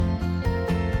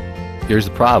Here's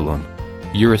the problem.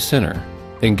 You're a sinner,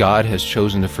 and God has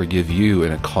chosen to forgive you,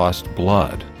 and it cost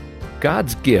blood.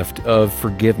 God's gift of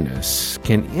forgiveness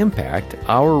can impact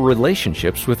our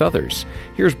relationships with others.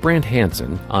 Here's Brent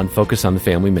Hansen on Focus on the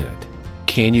Family Minute.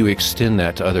 Can you extend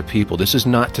that to other people? This is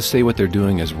not to say what they're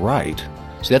doing is right.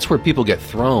 See, that's where people get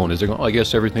thrown, is they're going, I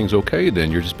guess everything's okay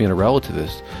then. You're just being a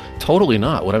relativist. Totally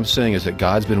not. What I'm saying is that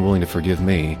God's been willing to forgive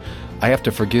me. I have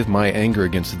to forgive my anger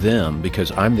against them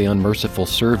because I'm the unmerciful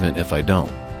servant if I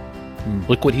don't.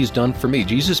 Look what he's done for me.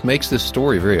 Jesus makes this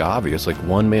story very obvious, like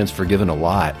one man's forgiven a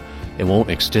lot and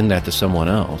won't extend that to someone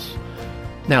else.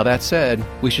 Now, that said,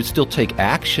 we should still take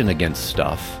action against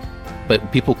stuff,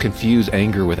 but people confuse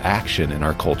anger with action in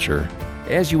our culture.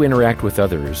 As you interact with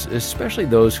others, especially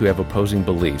those who have opposing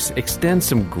beliefs, extend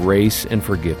some grace and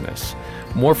forgiveness.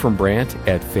 More from Brant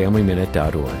at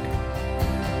FamilyMinute.org.